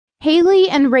Haley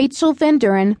and Rachel Van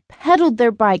Duren pedaled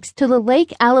their bikes to the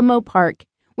Lake Alamo Park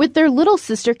with their little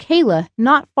sister Kayla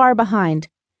not far behind.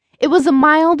 It was a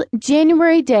mild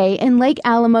January day in Lake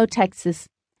Alamo, Texas,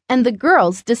 and the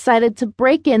girls decided to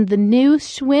break in the new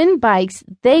Schwinn bikes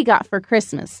they got for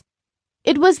Christmas.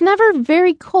 It was never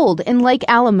very cold in Lake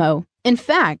Alamo. In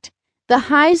fact, the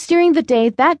highs during the day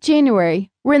that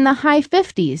January were in the high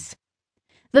 50s.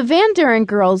 The Van Duren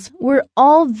girls were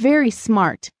all very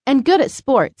smart and good at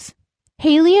sports.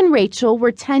 Haley and Rachel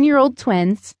were 10-year-old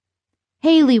twins.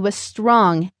 Haley was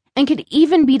strong and could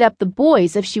even beat up the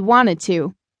boys if she wanted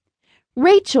to.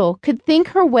 Rachel could think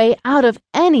her way out of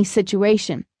any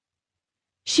situation.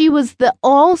 She was the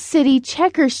all-city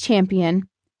checkers champion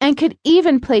and could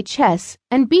even play chess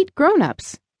and beat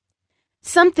grown-ups,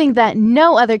 something that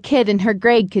no other kid in her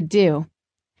grade could do.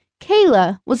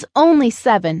 Kayla was only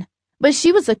 7, but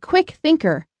she was a quick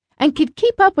thinker and could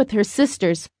keep up with her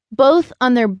sisters, both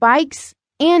on their bikes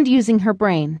and using her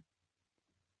brain.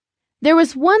 There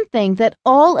was one thing that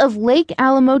all of Lake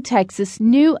Alamo, Texas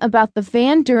knew about the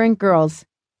Van Duren girls.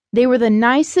 They were the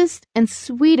nicest and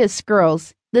sweetest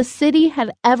girls the city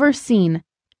had ever seen.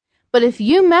 But if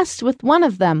you messed with one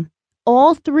of them,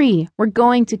 all 3 were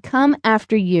going to come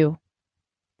after you.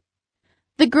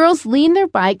 The girls leaned their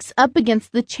bikes up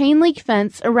against the chain-link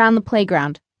fence around the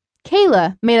playground.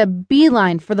 Kayla made a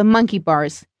beeline for the monkey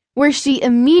bars, where she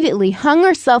immediately hung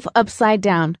herself upside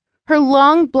down, her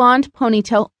long blonde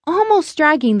ponytail almost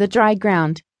dragging the dry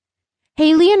ground.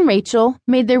 Haley and Rachel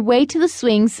made their way to the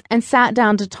swings and sat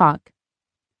down to talk.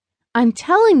 "I'm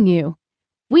telling you,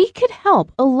 we could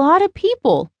help a lot of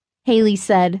people," Haley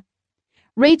said.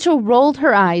 Rachel rolled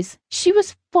her eyes. She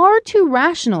was far too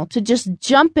rational to just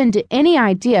jump into any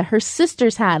idea her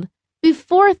sisters had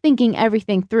before thinking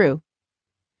everything through.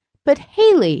 "But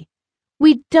Haley,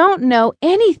 we don't know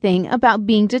anything about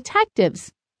being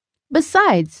detectives.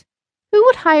 Besides, who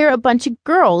would hire a bunch of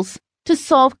girls to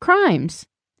solve crimes?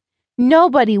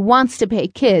 Nobody wants to pay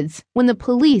kids when the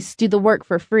police do the work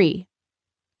for free."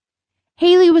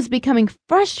 Haley was becoming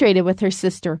frustrated with her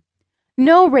sister.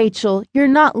 "No, Rachel, you're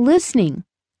not listening.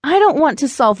 I don't want to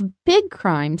solve big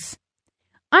crimes.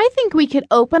 I think we could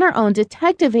open our own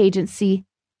detective agency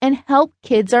and help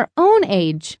kids our own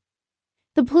age.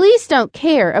 The police don't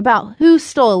care about who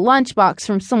stole a lunchbox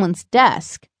from someone's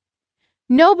desk.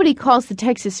 Nobody calls the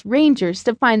Texas Rangers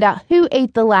to find out who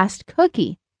ate the last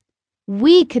cookie.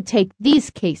 We could take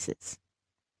these cases."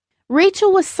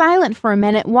 Rachel was silent for a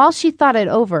minute while she thought it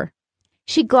over.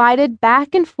 She glided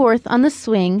back and forth on the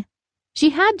swing.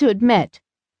 She had to admit,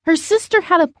 her sister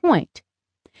had a point.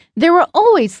 There were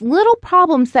always little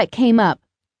problems that came up,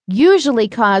 usually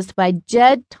caused by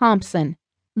Jed Thompson,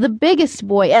 the biggest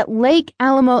boy at Lake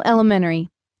Alamo Elementary.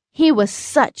 He was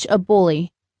such a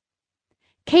bully.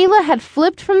 Kayla had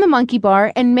flipped from the monkey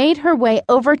bar and made her way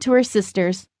over to her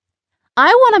sisters.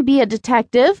 "I want to be a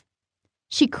detective."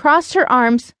 She crossed her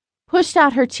arms, pushed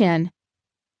out her chin.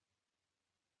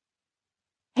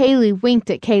 Haley winked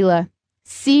at Kayla.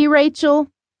 "See,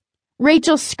 Rachel?"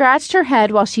 Rachel scratched her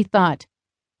head while she thought.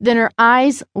 Then her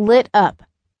eyes lit up.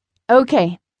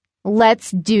 "Okay,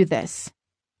 let's do this."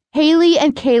 Haley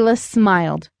and Kayla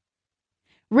smiled.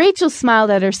 Rachel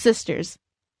smiled at her sisters.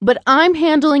 "But I'm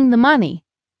handling the money."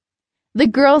 The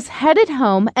girls headed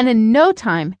home, and in no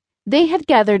time, they had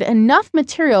gathered enough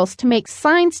materials to make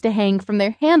signs to hang from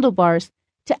their handlebars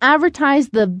to advertise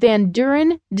the Van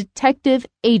Duren Detective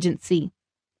Agency.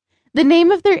 The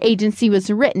name of their agency was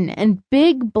written in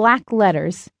big black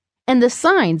letters, and the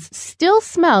signs still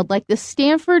smelled like the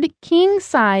Stanford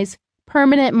king-size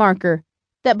permanent marker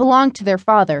that belonged to their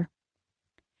father.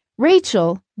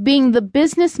 Rachel, being the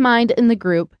business mind in the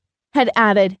group, had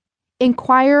added,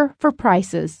 "Inquire for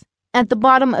prices," at the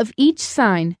bottom of each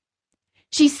sign.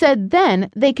 She said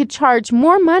then they could charge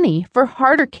more money for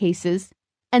harder cases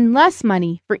and less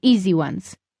money for easy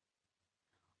ones.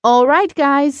 "All right,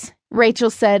 guys,"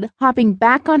 Rachel said, hopping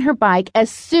back on her bike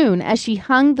as soon as she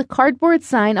hung the cardboard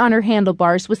sign on her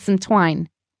handlebars with some twine.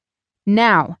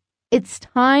 "Now, it's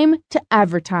time to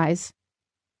advertise."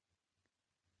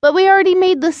 "But we already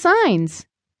made the signs,"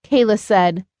 Kayla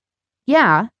said.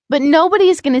 "Yeah, but nobody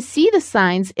is going to see the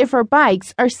signs if our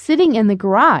bikes are sitting in the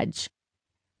garage."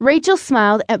 Rachel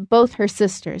smiled at both her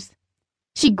sisters.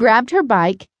 She grabbed her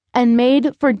bike and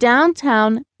made for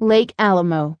downtown Lake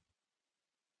Alamo.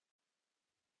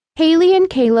 Haley and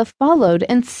Kayla followed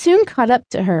and soon caught up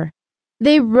to her.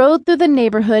 They rode through the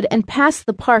neighborhood and past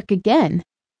the park again,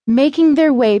 making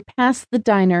their way past the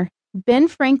diner, Ben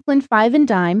Franklin Five and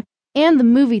Dime, and the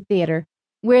movie theater,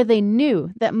 where they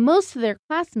knew that most of their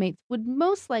classmates would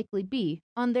most likely be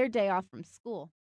on their day off from school.